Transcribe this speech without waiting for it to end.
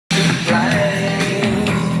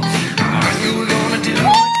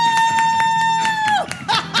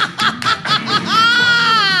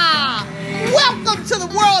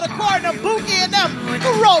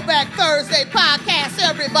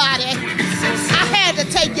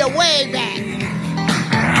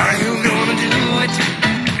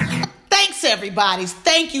everybody.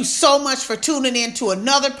 Thank you so much for tuning in to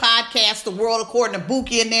another podcast, The World According to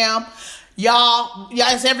Buki and them. Y'all,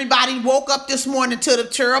 as everybody woke up this morning to the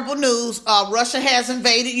terrible news, Russia has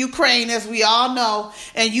invaded Ukraine, as we all know,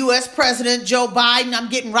 and U.S. President Joe Biden, I'm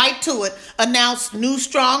getting right to it, announced new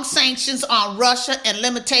strong sanctions on Russia and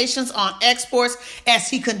limitations on exports as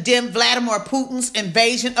he condemned Vladimir Putin's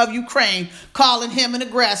invasion of Ukraine, calling him an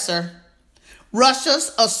aggressor.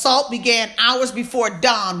 Russia's assault began hours before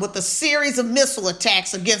dawn with a series of missile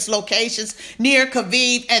attacks against locations near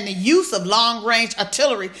Kyiv and the use of long-range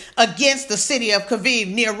artillery against the city of Kyiv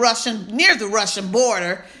near the Russian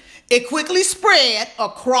border. It quickly spread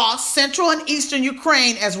across central and eastern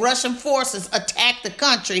Ukraine as Russian forces attacked the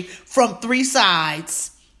country from three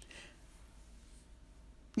sides.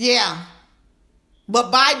 Yeah,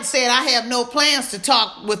 but Biden said, I have no plans to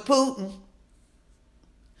talk with Putin.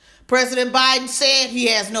 President Biden said he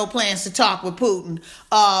has no plans to talk with Putin,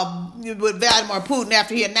 with Vladimir Putin,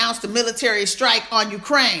 after he announced a military strike on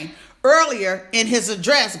Ukraine. Earlier in his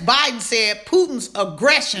address, Biden said Putin's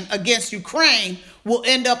aggression against Ukraine will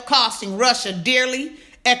end up costing Russia dearly,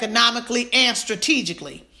 economically, and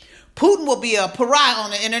strategically. Putin will be a pariah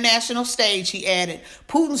on the international stage, he added.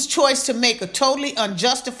 Putin's choice to make a totally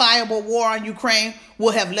unjustifiable war on Ukraine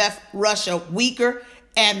will have left Russia weaker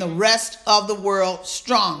and the rest of the world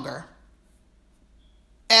stronger.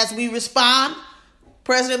 As we respond,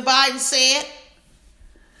 President Biden said,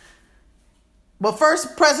 but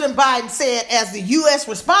first, President Biden said, as the U.S.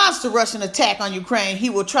 responds to Russian attack on Ukraine, he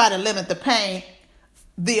will try to limit the pain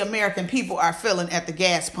the American people are feeling at the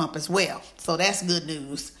gas pump as well. So that's good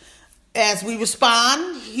news. As we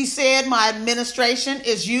respond, he said, my administration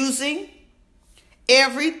is using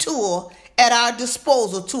every tool at our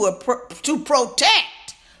disposal to protect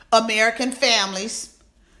American families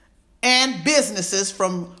and businesses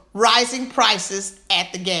from rising prices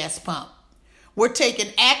at the gas pump. We're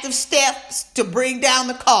taking active steps to bring down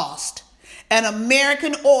the cost, and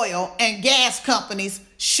American oil and gas companies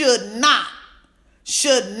should not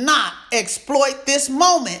exploit this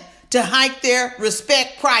moment to hike their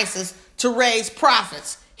respect prices to raise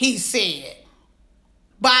profits, he said.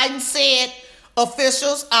 Biden said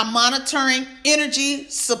officials are monitoring energy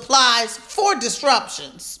supplies for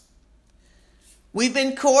disruptions. We've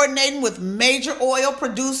been coordinating with major oil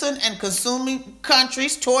producing and consuming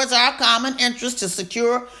countries towards our common interest to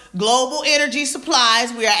secure global energy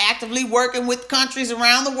supplies. We are actively working with countries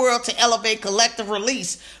around the world to elevate collective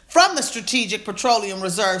release from the strategic petroleum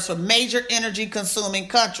reserves for major energy consuming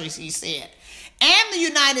countries, he said. And the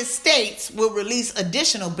United States will release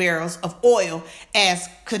additional barrels of oil as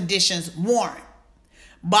conditions warrant.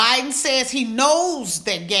 Biden says he knows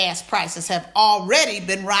that gas prices have already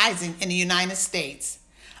been rising in the United States.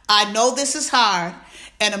 I know this is hard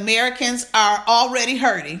and Americans are already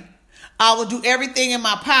hurting. I will do everything in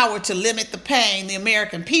my power to limit the pain the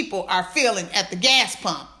American people are feeling at the gas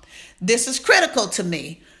pump. This is critical to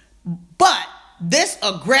me, but this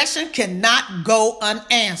aggression cannot go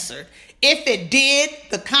unanswered. If it did,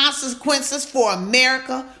 the consequences for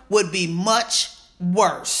America would be much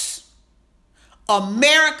worse.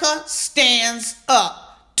 America stands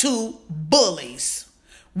up to bullies.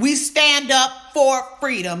 We stand up for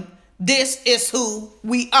freedom. This is who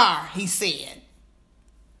we are, he said.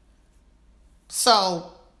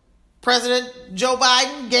 So, President Joe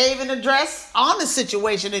Biden gave an address on the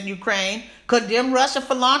situation in Ukraine, condemned Russia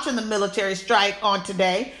for launching the military strike on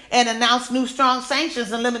today, and announced new strong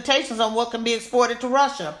sanctions and limitations on what can be exported to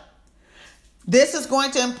Russia. This is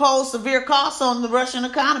going to impose severe costs on the Russian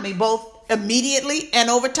economy, both immediately and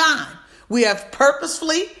over time. We have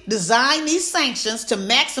purposefully designed these sanctions to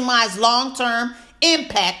maximize long-term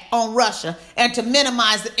impact on Russia and to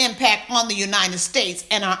minimize the impact on the United States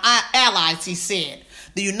and our allies, he said.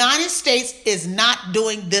 The United States is not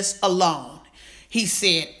doing this alone, he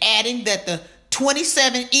said, adding that the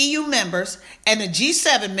 27 EU members and the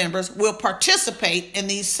G7 members will participate in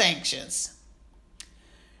these sanctions.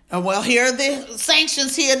 Well, here are the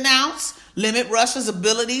sanctions he announced. Limit Russia's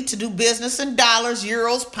ability to do business in dollars,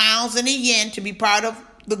 euros, pounds, and the yen to be part of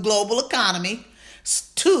the global economy.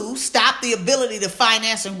 2, stop the ability to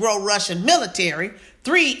finance and grow Russian military.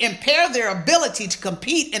 3, impair their ability to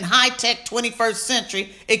compete in high-tech 21st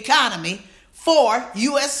century economy. 4,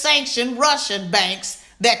 U.S. sanction Russian banks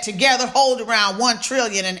that together hold around $1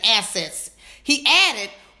 trillion in assets. He added,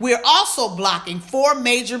 we're also blocking 4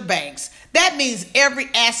 major banks. That means every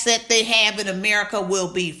asset they have in America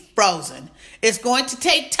will be frozen. It's going to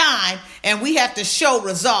take time, and we have to show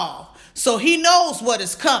resolve. So he knows what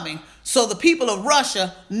is coming, so the people of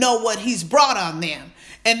Russia know what he's brought on them.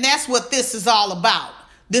 And that's what this is all about.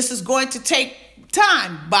 this is going to take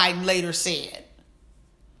time, Biden later said.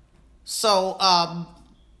 So,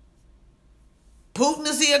 Putin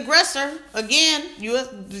is the aggressor. Again,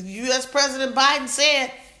 U.S. President Biden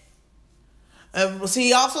said.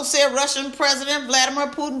 He also said Russian President Vladimir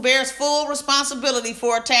Putin bears full responsibility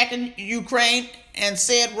for attacking Ukraine and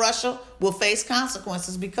said Russia will face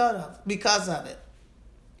consequences because of it.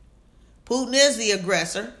 Putin is the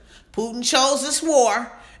aggressor. Putin chose this war,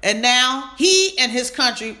 and now he and his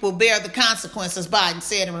country will bear the consequences, Biden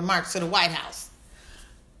said in remarks to the White House.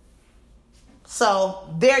 So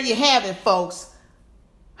there you have it, folks.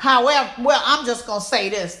 However, well, I'm just going to say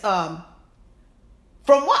this.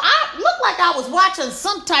 From what I looked like I was watching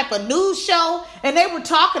some type of news show, and they were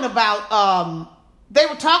talking about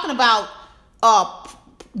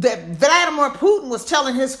that Vladimir Putin was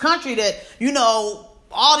telling his country that, you know,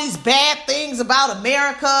 all these bad things about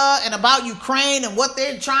America and about Ukraine and what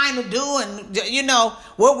they're trying to do and, you know,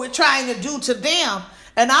 what we're trying to do to them.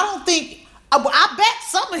 And I don't think, I bet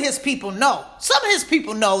some of his people know. Some of his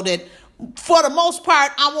people know that for the most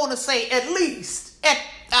part, I want to say at least,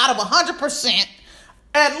 out of 100%,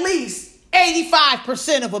 at least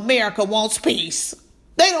 85% of America wants peace.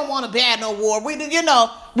 They don't want to have no war.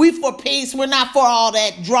 We for peace. We're not for all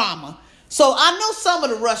that drama. So I know some of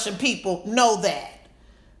the Russian people know that,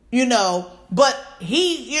 you know, but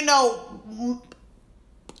he, you know,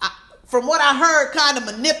 from what I heard, kind of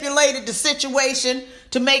manipulated the situation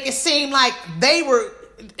to make it seem like that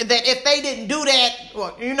if they didn't do that,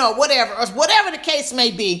 or, you know, whatever the case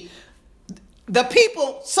may be,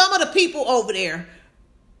 some of the people over there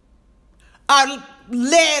are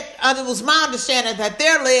led, it was my understanding that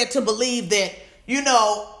they're led to believe that, you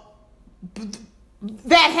know,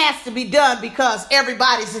 that has to be done because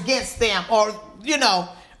everybody's against them, or, you know,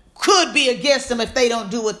 could be against them if they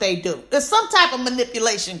don't do what they do. There's some type of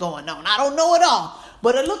manipulation going on. I don't know it all,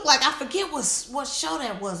 but it looked like, I forget what show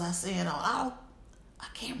that was I seen on. I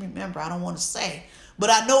can't remember. I don't want to say,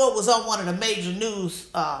 but I know it was on one of the major news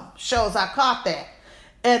shows. I caught that,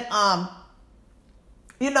 and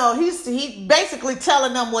you know, he's basically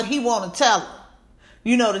telling them what he want to tell them,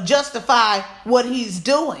 you know, to justify what he's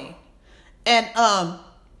doing, and I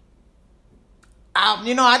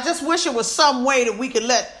just wish it was some way that we could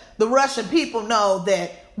let the Russian people know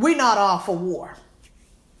that we're not all for war.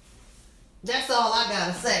 That's all I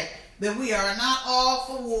gotta say. That we are not all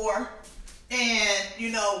for war. And, you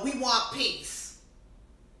know, we want peace.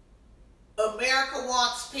 America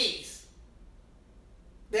wants peace.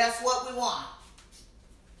 That's what we want.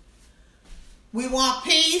 We want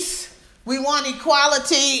peace. We want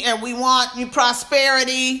equality. And we want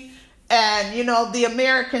prosperity. And, you know, the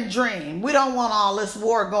American dream. We don't want all this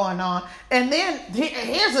war going on. And then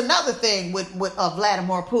here's another thing with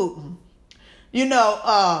Vladimir Putin. You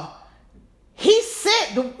know, he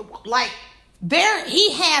said, like,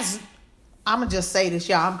 he has... I'm going to just say this,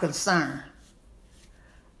 y'all. I'm concerned.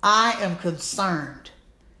 I am concerned.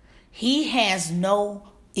 He has no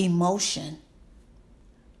emotion.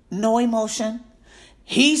 No emotion.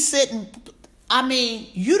 He's sitting, I mean,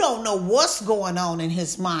 you don't know what's going on in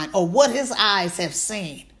his mind or what his eyes have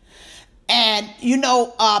seen. And, you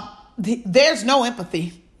know, there's no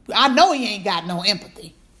empathy. I know he ain't got no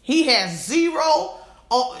empathy. He has zero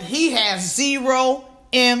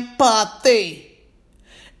empathy.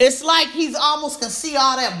 It's like he's almost can see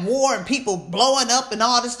all that war and people blowing up and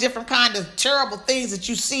all this different kind of terrible things that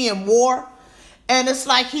you see in war. And it's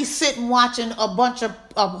like he's sitting watching a bunch of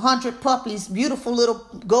 100 puppies, beautiful little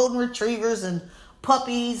golden retrievers and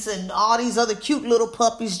puppies and all these other cute little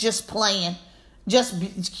puppies just playing. Just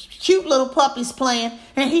cute little puppies playing.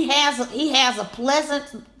 And he has a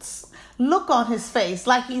pleasant look on his face,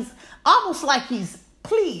 like he's almost like he's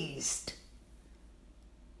pleased.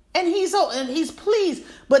 And he's pleased,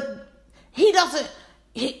 but he doesn't,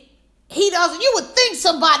 you would think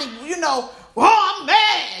somebody, you know, oh, I'm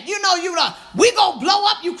mad, you know, we gonna blow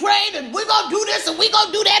up Ukraine and we gonna do this and we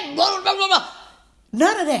gonna do that, blah, blah, blah, blah.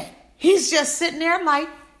 None of that. He's just sitting there like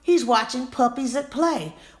he's watching puppies at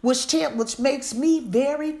play, which makes me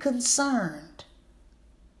very concerned.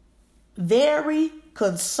 Very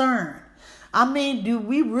concerned. I mean, do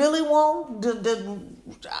we really want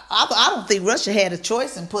I don't think Russia had a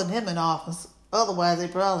choice in putting him in office. Otherwise, they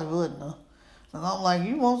probably wouldn't have. And I'm like,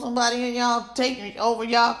 you want somebody in y'all taking over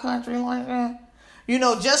y'all country like that? You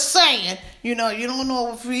know, just saying. You know, you don't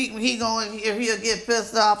know if he'll get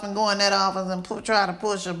pissed off and go in that office and try to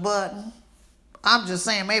push a button. I'm just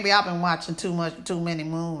saying, maybe I've been watching too many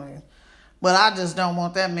movies. But I just don't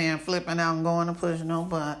want that man flipping out and going to push no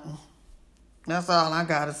button. That's all I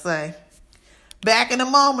gotta say. Back in a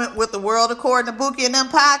moment with the World According to Bookie and them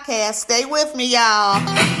podcast. Stay with me, y'all.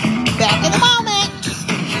 Back in a moment.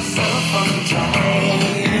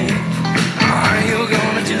 Are you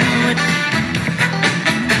gonna do it?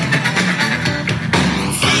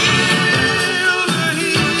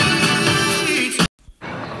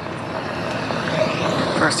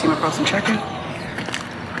 First team approaching check-in.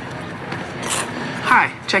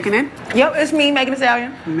 Hi, checking in? Yep, it's me, Megan Thee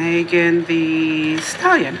Stallion. Megan the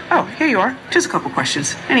Stallion. Oh, here you are. Just a couple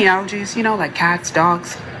questions. Any allergies, like cats,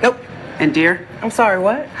 dogs? Nope. And deer? I'm sorry,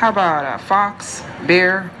 what? How about a fox,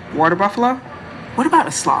 bear, water buffalo? What about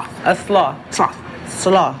a sloth? A sloth. Sloth.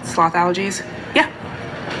 Sloth. Sloth allergies? Yeah.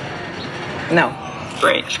 No.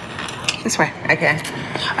 Great. This way. Okay.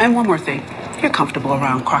 And one more thing. You're comfortable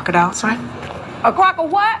around crocodiles, right? A crock of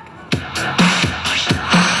what?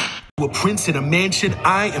 A prince in a mansion,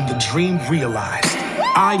 I am the dream realized.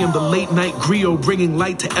 I am the late night griot bringing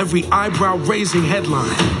light to every eyebrow raising headline.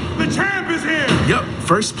 The champ is here! Yep,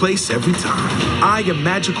 first place every time. I am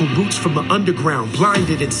magical roots from the underground,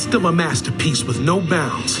 blinded and still a masterpiece with no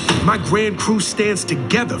bounds. My grand crew stands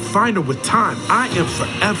together, finer with time. I am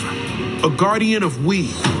forever a guardian of we,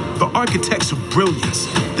 the architects of brilliance,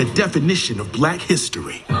 the definition of black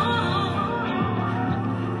history.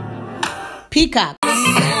 Peacock.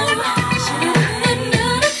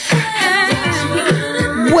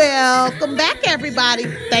 Welcome back, everybody.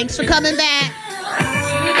 Thanks for coming back.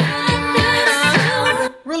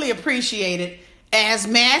 Really appreciate it. As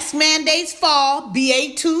mask mandates fall,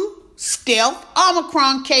 BA2 stealth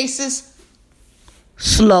Omicron cases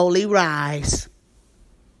slowly rise.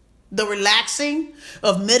 The relaxing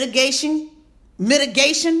of mitigation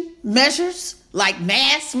measures like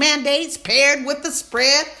mask mandates paired with the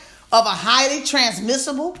spread of a highly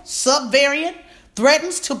transmissible subvariant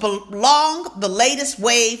threatens to prolong the latest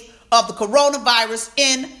wave of the coronavirus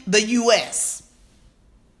in the U.S.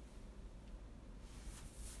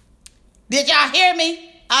 Did y'all hear me?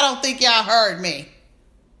 I don't think y'all heard me.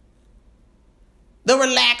 The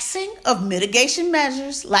relaxing of mitigation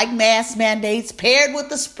measures like mask mandates paired with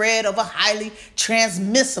the spread of a highly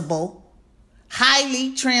transmissible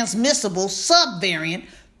subvariant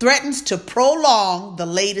threatens to prolong the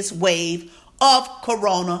latest wave of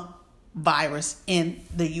coronavirus in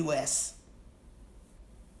the U.S.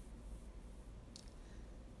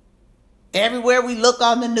 Everywhere we look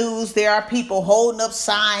on the news, there are people holding up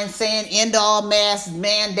signs saying end all mask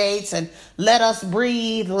mandates and let us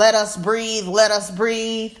breathe, let us breathe, let us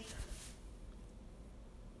breathe.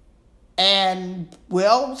 And,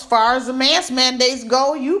 well, as far as the mask mandates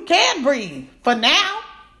go, you can breathe for now.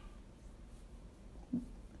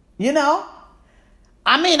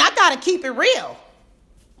 I got to keep it real.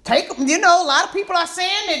 A lot of people are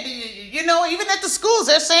saying that, even at the schools,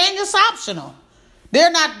 they're saying it's optional. They're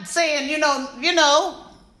not saying,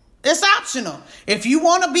 it's optional. If you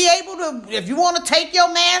want to take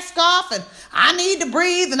your mask off and I need to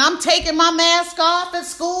breathe and I'm taking my mask off at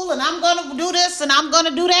school and I'm going to do this and I'm going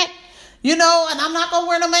to do that, and I'm not going to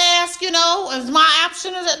wear the mask, as my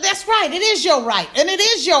option. That's right. It is your right. And it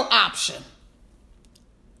is your option.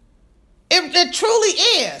 It truly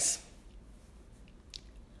is.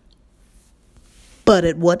 But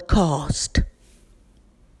at what cost?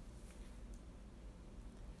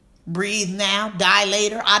 Breathe now, die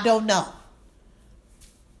later, I don't know.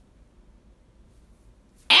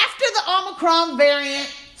 After the Omicron variant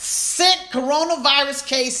sent coronavirus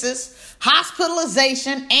cases,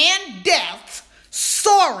 hospitalization, and deaths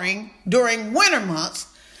soaring during winter months,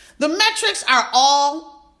 the metrics are all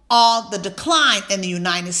on the decline in the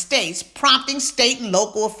United States, prompting state and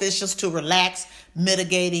local officials to relax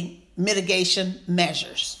mitigation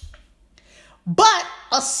measures. But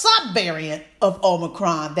a subvariant of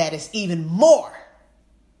Omicron that is even more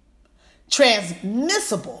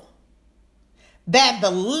transmissible than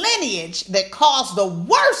the lineage that caused the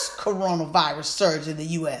worst coronavirus surge in the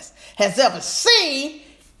U.S. has ever seen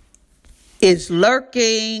is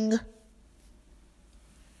lurking.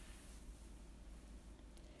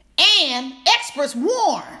 And experts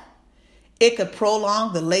warn it could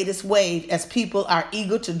prolong the latest wave as people are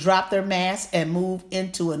eager to drop their masks and move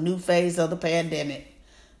into a new phase of the pandemic.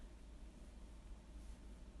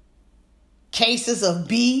 Cases of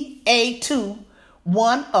BA2,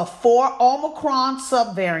 one of 4 Omicron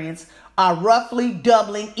subvariants, are roughly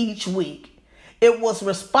doubling each week. It was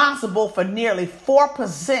responsible for nearly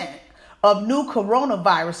 4% of new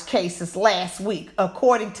coronavirus cases last week,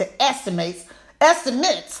 according to estimates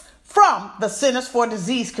from the Centers for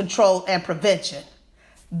Disease Control and Prevention.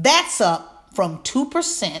 That's up from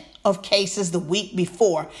 2% of cases the week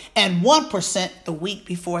before and 1% the week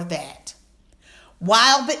before that.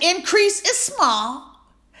 While the increase is small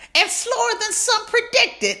and slower than some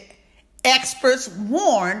predicted, experts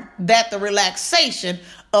warn that the relaxation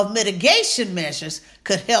of mitigation measures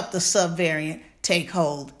could help the subvariant take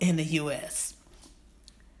hold in the U.S.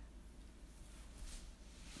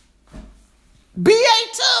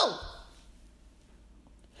 BA2,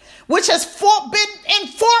 which has been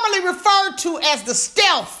informally referred to as the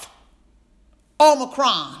stealth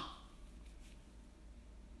Omicron.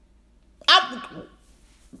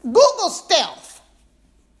 Google stealth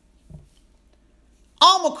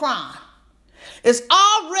Omicron is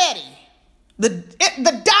already the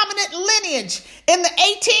dominant lineage in the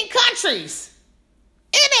 18 countries.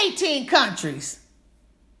 In 18 countries.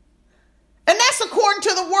 And that's according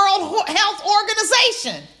to the World Health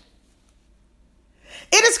Organization.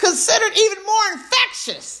 It is considered even more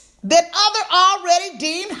infectious than other already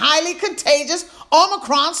deemed highly contagious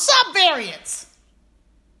Omicron subvariants.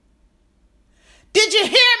 Did you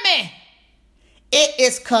hear me? It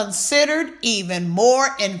is considered even more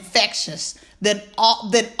infectious than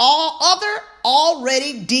all other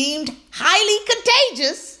already deemed highly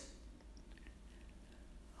contagious.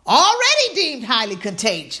 Already deemed highly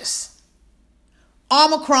contagious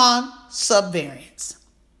Omicron subvariants.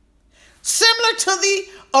 Similar to the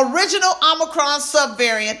original Omicron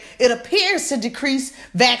subvariant, it appears to decrease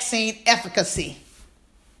vaccine efficacy.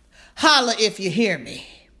 Holla if you hear me.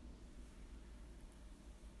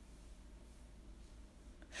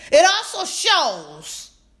 It also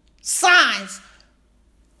shows signs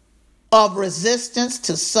of resistance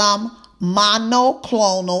to some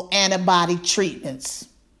monoclonal antibody treatments.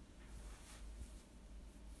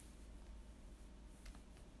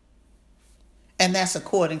 And that's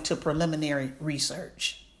according to preliminary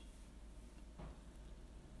research.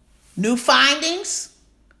 New findings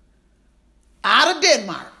out of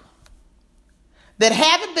Denmark that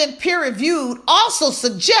haven't been peer-reviewed also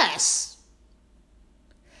suggest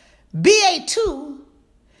BA2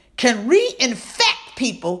 can reinfect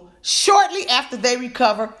people shortly after they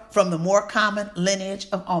recover from the more common lineage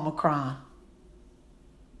of Omicron.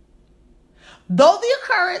 Though the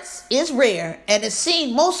occurrence is rare and is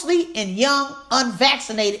seen mostly in young,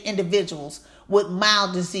 unvaccinated individuals with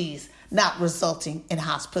mild disease, not resulting in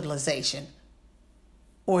hospitalization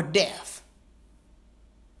or death.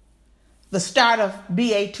 The start of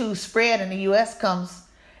BA2 spread in the U.S. comes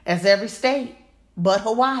as every state but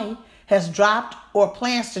Hawaii has dropped or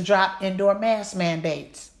plans to drop indoor mask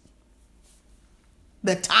mandates.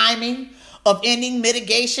 The timing of ending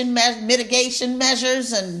mitigation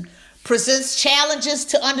measures and presents challenges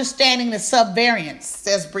to understanding the subvariants,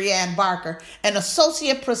 says Brianne Barker, an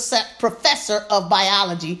associate professor of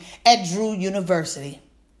biology at Drew University.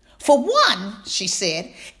 For one, she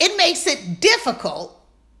said, it makes it difficult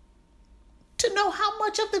to know how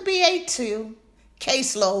much of the BA2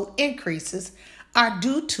 caseload increases are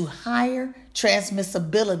due to higher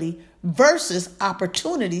transmissibility versus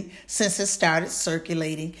opportunity since it started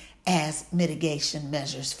circulating as mitigation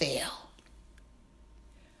measures fail.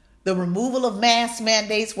 The removal of mask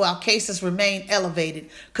mandates while cases remain elevated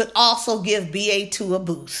could also give BA2 a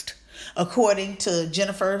boost, according to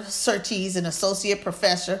Jennifer Surtees, an associate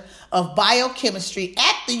professor of biochemistry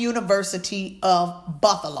at the University of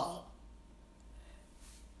Buffalo.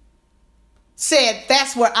 Said,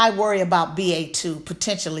 that's where I worry about BA2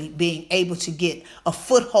 potentially being able to get a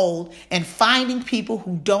foothold and finding people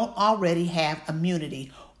who don't already have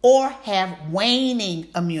immunity or have waning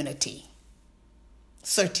immunity.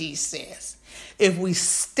 Surtees says, if we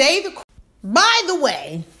stay the... By the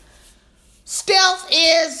way, stealth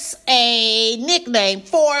is a nickname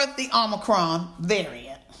for the Omicron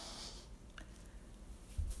variant.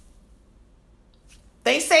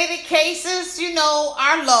 They say the cases,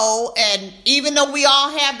 are low, and even though we all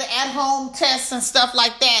have the at-home tests and stuff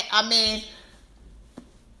like that, I mean,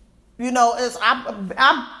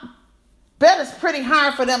 I bet it's pretty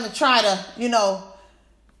hard for them to try to,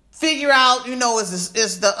 figure out,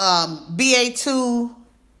 is the BA2,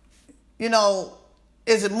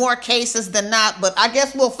 is it more cases than not? But I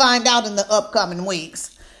guess we'll find out in the upcoming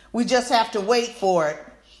weeks. We just have to wait for it.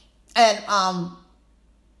 And,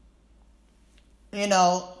 the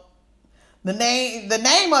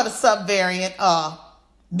name of the subvariant,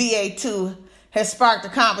 BA2, has sparked a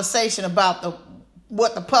conversation about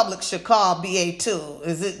what the public should call BA2.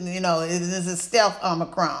 Is it, is it stealth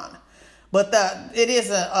Omicron? But it is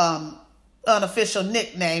a unofficial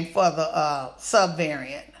nickname for the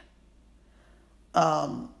subvariant.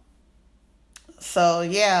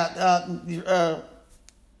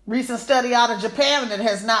 Recent study out of Japan that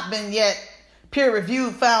has not been yet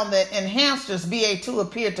peer-reviewed found that in hamsters, BA2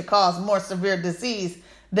 appeared to cause more severe disease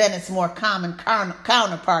than its more common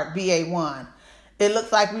counterpart, BA1. It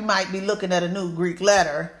looks like we might be looking at a new Greek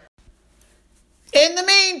letter. In the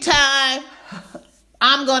meantime,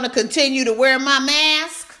 I'm going to continue to wear my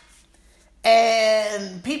mask.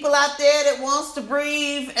 And people out there that wants to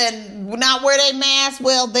breathe and not wear their mask,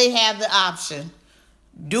 well, they have the option.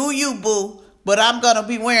 Do you, boo? But I'm going to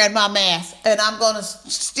be wearing my mask. And I'm going to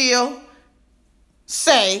still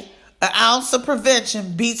say an ounce of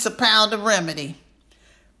prevention beats a pound of remedy.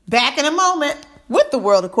 Back in a moment with the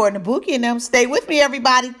world according to Bookie and them. Stay with me,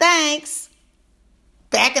 everybody. Thanks.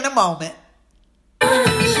 Back in a moment.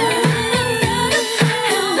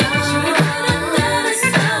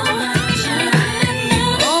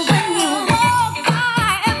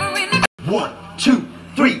 One, two,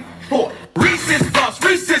 three, four. Reese's Puffs,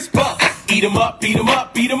 Reese's Puffs. Eat 'em up, beat 'em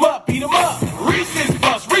up, beat 'em up, beat 'em up. Reese's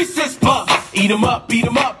Puffs, Reese's Puffs. Eat 'em up, beat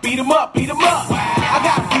 'em up, beat 'em up, beat 'em up. I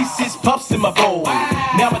got Reese's Puffs in my bowl.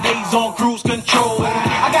 Nowadays on cruise control.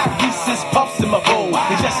 I got Reese's Puffs in my bowl.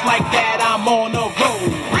 And just like that, I'm on a roll.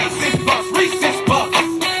 Reese's Puffs, Reese's Puffs.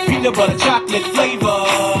 Peanut butter chocolate flavor.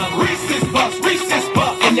 Reese's Puffs, Reese's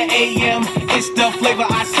Puffs. In the AM, it's the flavor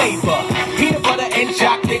I savor. Peanut butter and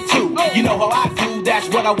chocolate too. You know how I do, that's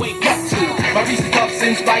what I wake up to. My Reese's Puffs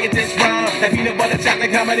inspired this rhyme. That peanut butter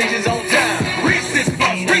chocolate combination's on time. Reese's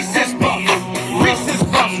Puffs, Reese's Puffs. Reese's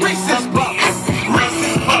Puffs, Reese's Puffs.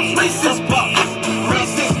 Reese's Puffs, Reese's Puffs.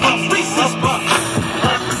 Reese's Puffs, Reese's Puffs.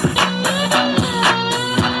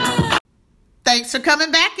 Thanks for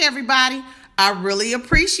coming back, everybody. I really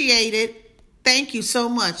appreciate it. Thank you so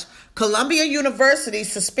much. Columbia University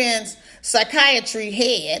suspends psychiatry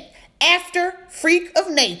head after freak of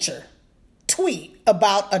nature tweet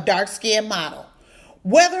about a dark-skinned model.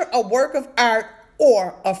 Whether a work of art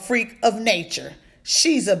or a freak of nature,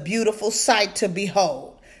 she's a beautiful sight to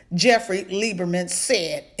behold, Jeffrey Lieberman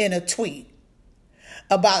said in a tweet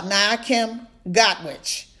about Nakim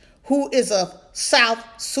Gatwich, who is of South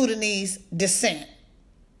Sudanese descent.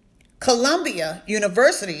 Columbia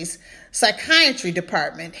University's psychiatry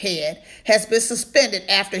department head has been suspended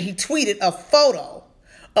after he tweeted a photo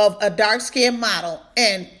of a dark-skinned model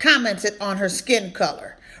and commented on her skin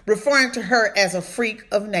color, referring to her as a freak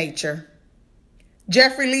of nature.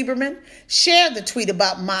 Jeffrey Lieberman shared the tweet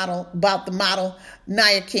about the model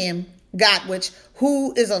Nakim Gatwich,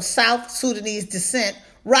 who is of South Sudanese descent,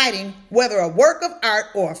 writing, "Whether a work of art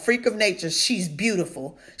or a freak of nature, she's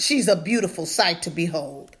beautiful. She's a beautiful sight to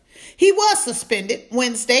behold." He was suspended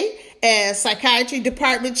Wednesday as psychiatry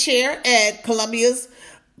department chair at Columbia's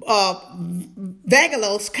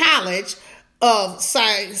Vagalos College of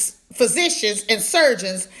Physicians and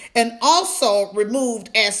Surgeons, and also removed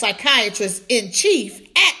as psychiatrist in chief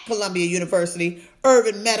at Columbia University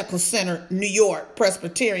Irving Medical Center, New York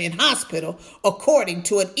Presbyterian Hospital, according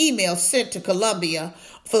to an email sent to Columbia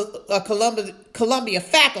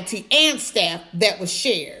faculty and staff that was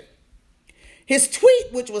shared. His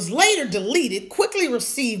tweet, which was later deleted, quickly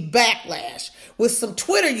received backlash, with some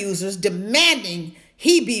Twitter users demanding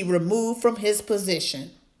he be removed from his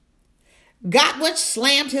position. Gatwich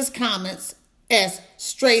slammed his comments as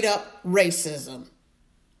straight-up racism.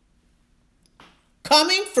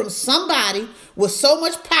 Coming from somebody with so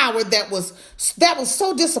much power that was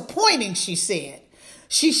so disappointing, she said.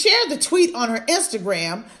 She shared the tweet on her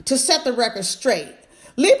Instagram to set the record straight.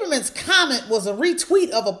 Lieberman's comment was a retweet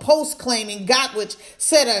of a post claiming Gatwich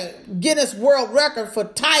set a Guinness World Record for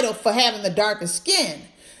title for having the darkest skin.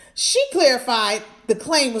 She clarified the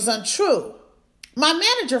claim was untrue. My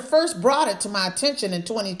manager first brought it to my attention in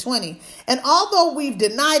 2020, and although we've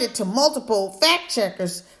denied it to multiple fact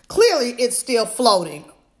checkers, clearly it's still floating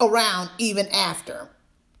around even after.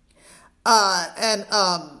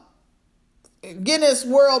 Guinness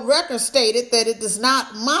World Record stated that it does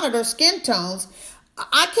not monitor skin tones.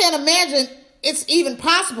 I can't imagine it's even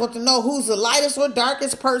possible to know who's the lightest or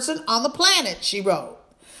darkest person on the planet, she wrote.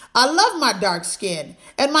 I love my dark skin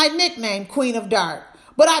and my nickname, Queen of Dark,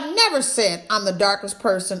 but I never said I'm the darkest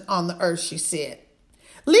person on the earth, she said.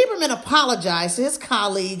 Lieberman apologized to his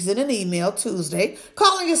colleagues in an email Tuesday,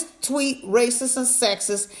 calling his tweet racist and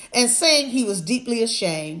sexist and saying he was deeply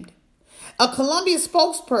ashamed. A Columbia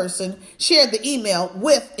spokesperson shared the email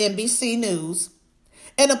with NBC News.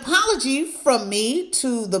 An apology from me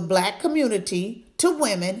to the Black community, to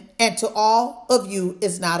women, and to all of you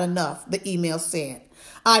is not enough, the email said.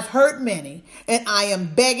 I've hurt many, and I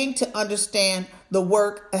am begging to understand the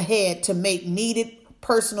work ahead to make needed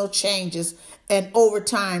personal changes and over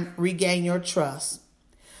time regain your trust.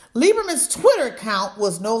 Lieberman's Twitter account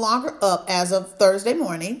was no longer up as of Thursday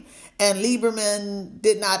morning, and Lieberman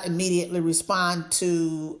did not immediately respond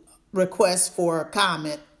to requests for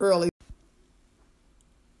comment early.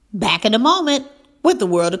 Back in a moment with the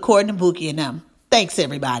world according to Bookie and them. Thanks,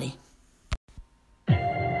 everybody.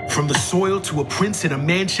 From the soil to a prince in a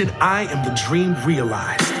mansion, I am the dream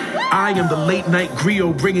realized. I am the late night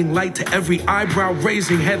griot bringing light to every eyebrow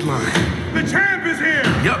raising headline. The champ is here!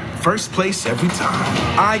 Yup, first place every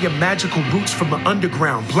time. I am magical roots from the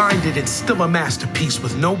underground, blinded and still a masterpiece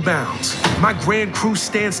with no bounds. My grand crew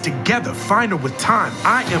stands together, finer with time.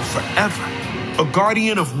 I am forever a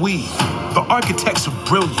guardian of we, the architects of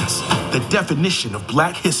brilliance, the definition of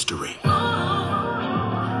black history.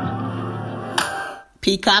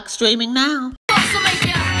 Peacock streaming now.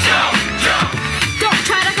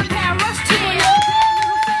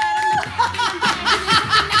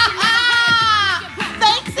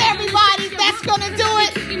 Thanks, everybody. That's going to do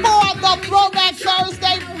it for the Throwback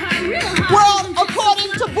Thursday World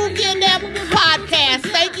According to Bookie and Them podcast.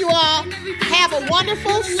 Thank you all. Have a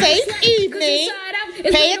wonderful, safe evening.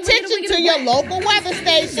 Pay attention to your local weather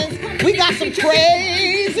stations. We got some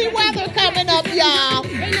crazy weather coming up, y'all.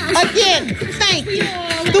 Again, thank you.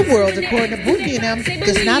 The World According to Bookie and Them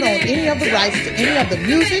does not own any of the rights to any of the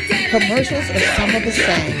music, commercials, or some of the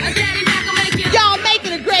same. Y'all make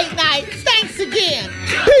it a great night. Thanks again.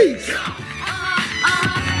 Peace.